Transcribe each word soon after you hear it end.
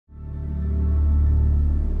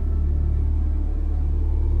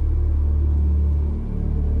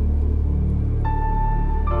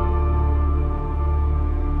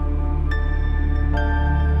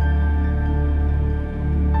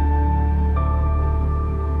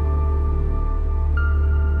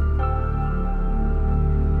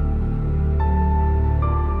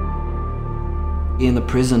in the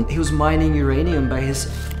prison. He was mining uranium by his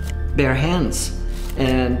bare hands,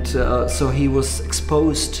 and so he was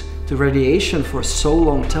exposed to radiation for so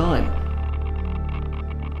long time.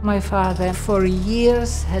 My father for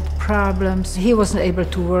years had problems. He wasn't able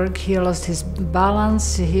to work, he lost his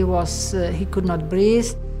balance, he could not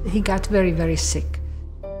breathe. He got very, very sick.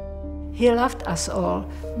 He loved us all,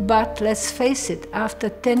 but let's face it, after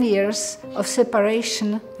 10 years of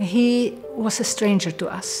separation, he was a stranger to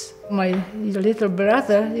us. My little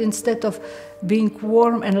brother, instead of being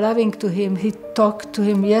warm and loving to him, he talked to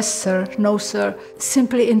him, yes sir, no sir,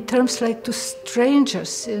 simply in terms like to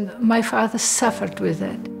strangers. And my father suffered with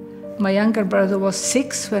that. My younger brother was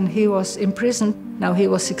 6 when he was imprisoned, now he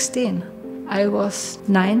was 16. I was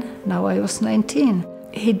 9, now I was 19.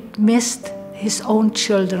 He missed his own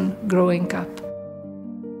children growing up.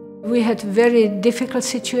 We had very difficult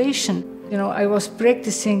situation. You know, I was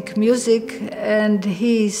practicing music and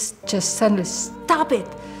he just suddenly, stop it.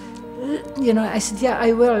 You know, I said, yeah,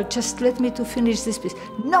 I will, just let me to finish this piece.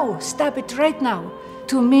 No, stop it right now.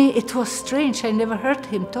 To me, it was strange. I never heard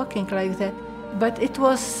him talking like that, but it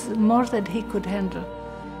was more than he could handle.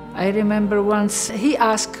 I remember once he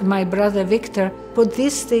asked my brother Victor, put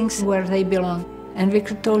these things where they belong. And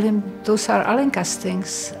Victor told him, those are Alenka's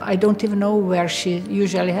things. I don't even know where she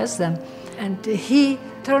usually has them. And he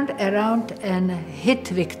turned around and hit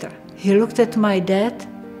Victor. He looked at my dad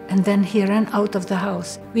and then he ran out of the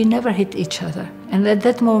house. We never hit each other. And at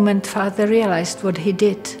that moment, Father realized what he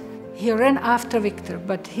did. He ran after Victor,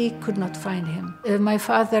 but he could not find him. My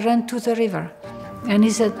father ran to the river and he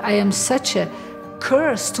said, I am such a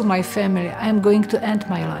curse to my family. I am going to end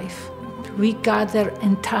my life. We gathered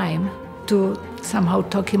in time to somehow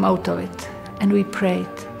talk him out of it. And we prayed.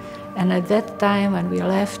 And at that time, when we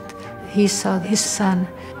left, he saw his son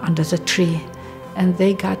under the tree. And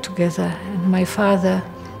they got together. And my father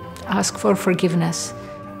asked for forgiveness.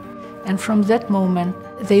 And from that moment,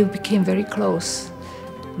 they became very close.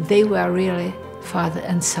 They were really father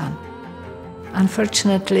and son.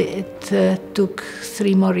 Unfortunately, it took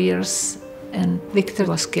 3 more years, and Victor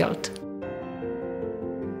was killed.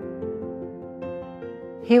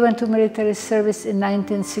 He went to military service in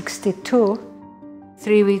 1962.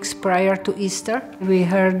 3 weeks prior to Easter, we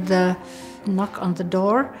heard the knock on the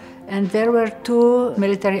door, and there were 2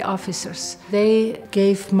 military officers. They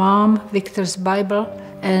gave Mom Victor's Bible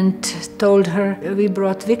and told her, we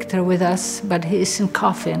brought Victor with us, but he is in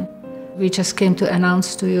coffin. We just came to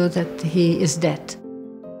announce to you that he is dead.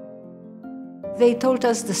 They told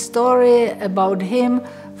us the story about him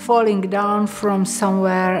falling down from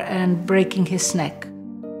somewhere and breaking his neck.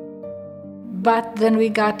 But then we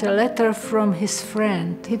got a letter from his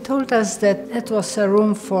friend. He told us that it was a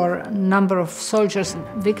room for a number of soldiers.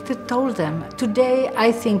 Victor told them, today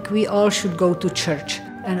I think we all should go to church.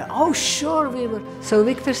 And oh, sure we will. So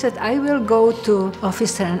Victor said, I will go to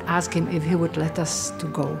officer and ask him if he would let us to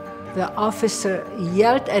go. The officer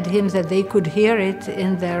yelled at him that they could hear it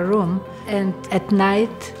in their room. And at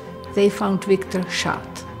night, they found Victor shot.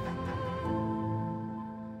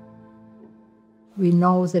 We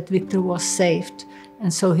know that Victor was saved,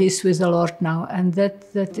 and so he's with the Lord now, and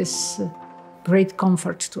that is great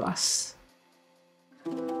comfort to us.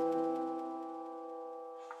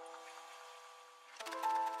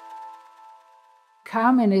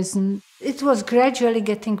 Communism, it was gradually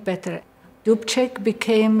getting better. Dubček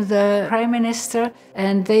became the prime minister,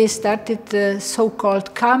 and they started the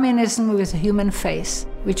so-called communism with a human face,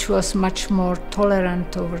 which was much more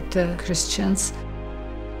tolerant over the Christians.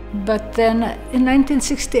 But then in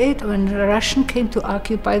 1968, when the Russians came to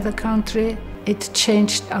occupy the country, it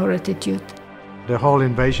changed our attitude. The whole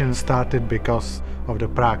invasion started because of the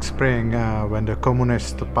Prague Spring, when the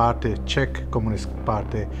Communist Party, Czech Communist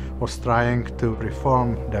Party, was trying to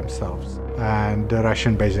reform themselves. And the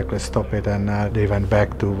Russians basically stopped it, and they went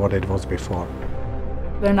back to what it was before.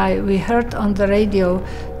 When we heard on the radio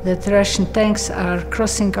that Russian tanks are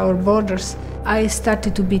crossing our borders, I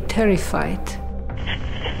started to be terrified.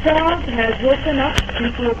 Prague has woken up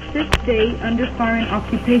into its 6th day under foreign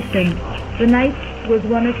occupation. The night was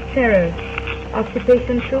one of terror.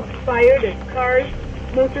 Occupation troops fired at cars,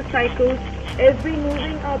 motorcycles, every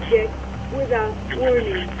moving object without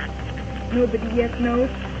warning. Nobody yet knows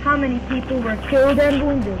how many people were killed and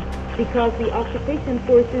wounded because the occupation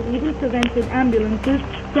forces even prevented ambulances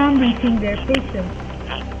from reaching their patients.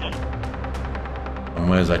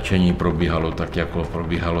 Moje začení probíhalo tak, jako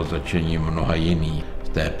probíhalo začení mnoha jiných.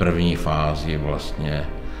 V té první fázi vlastně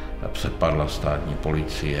přepadla státní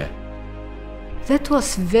policie. That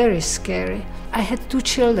was very scary. I had 2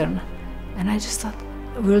 children, and I just thought,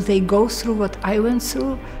 will they go through what I went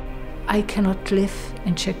through? I cannot live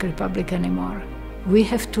in Czech Republic anymore. we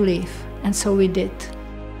have to leave, and so we did.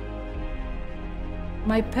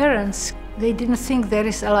 My parents, they didn't think there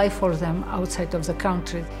is a life for them outside of the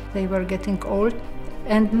country. They were getting old.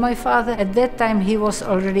 And my father, at that time, he was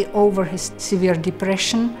already over his severe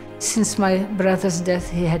depression. Since my brother's death,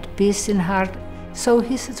 he had peace in heart. So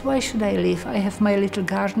he said, why should I leave? I have my little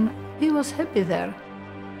garden. He was happy there.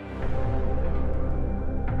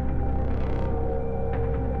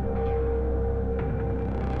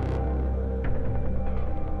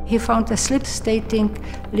 He found a slip stating,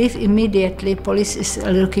 leave immediately, police is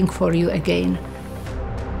looking for you again.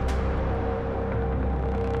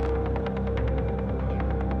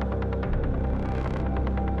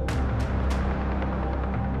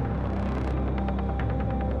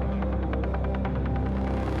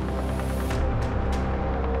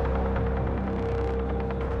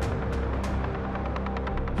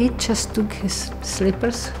 He just took his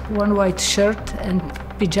slippers, one white shirt and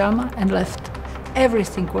pyjama and left.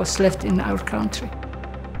 Everything was left in our country.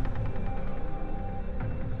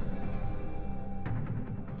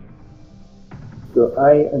 So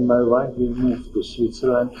I and my wife, we moved to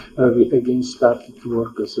Switzerland, where we again started to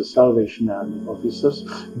work as a Salvation Army officers.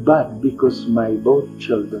 But because my both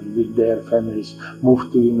children with their families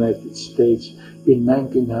moved to the United States, in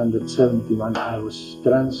 1971 I was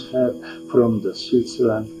transferred from the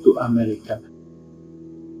Switzerland to America.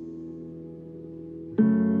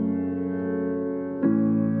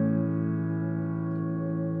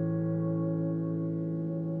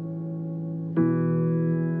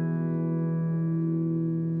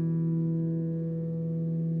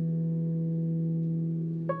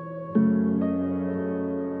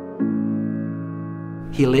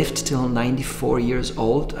 He lived till 94 years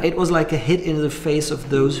old. It was like a hit in the face of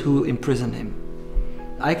those who imprisoned him.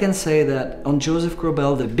 I can say that on Josef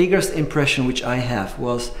Korbel, the biggest impression which I have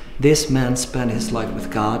was this man spent his life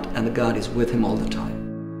with God, and God is with him all the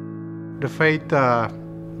time. The faith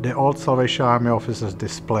the old Salvation Army officers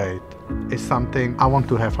displayed is something I want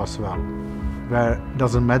to have as well, where it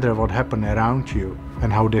doesn't matter what happened around you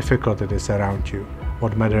and how difficult it is around you.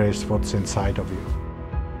 What matters is what's inside of you.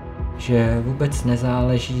 Že vůbec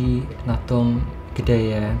nezáleží na tom, kde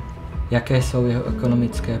je, jaké jsou jeho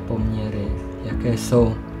ekonomické poměry, jaké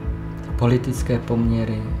jsou politické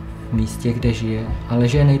poměry v místě, kde žije, ale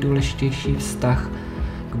že je nejdůležitější vztah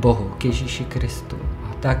k Bohu, k Ježíši Kristu.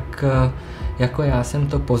 A tak jako já jsem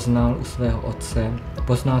to poznal u svého otce,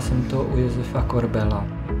 poznal jsem to u Josefa Korbela.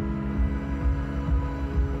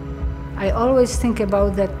 I always think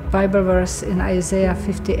about that Bible verse in Isaiah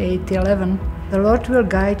 58:11. The Lord will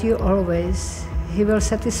guide you always. He will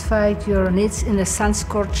satisfy your needs in a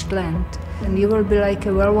sun-scorched land. And you will be like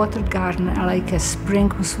a well-watered garden and like a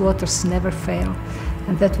spring whose waters never fail.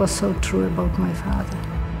 And that was so true about my father.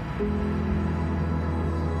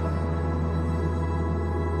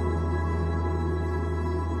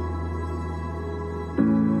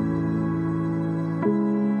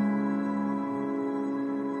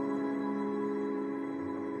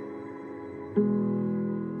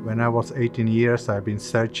 When I was 18 years, I've been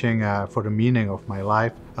searching for the meaning of my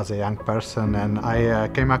life as a young person, and I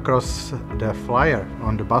came across the flyer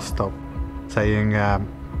on the bus stop saying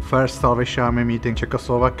First Salvation Army meeting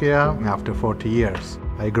Czechoslovakia after 40 years.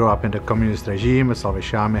 I grew up in the communist regime, the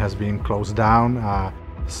Salvation Army has been closed down,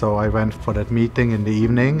 so I went for that meeting in the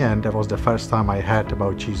evening, and that was the first time I heard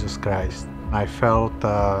about Jesus Christ. I felt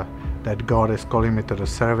that God is calling me to the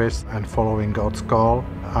service and following God's call.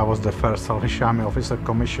 I was the first Salvation Army officer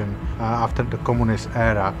commissioned after the communist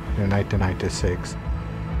era in 1996.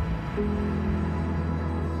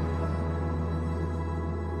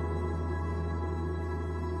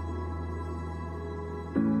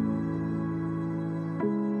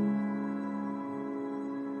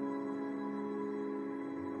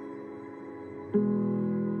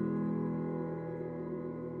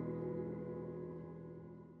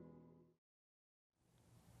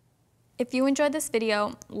 If you enjoyed this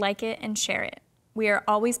video, like it and share it. We are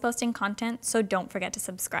always posting content, so don't forget to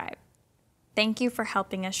subscribe. Thank you for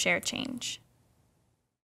helping us share change.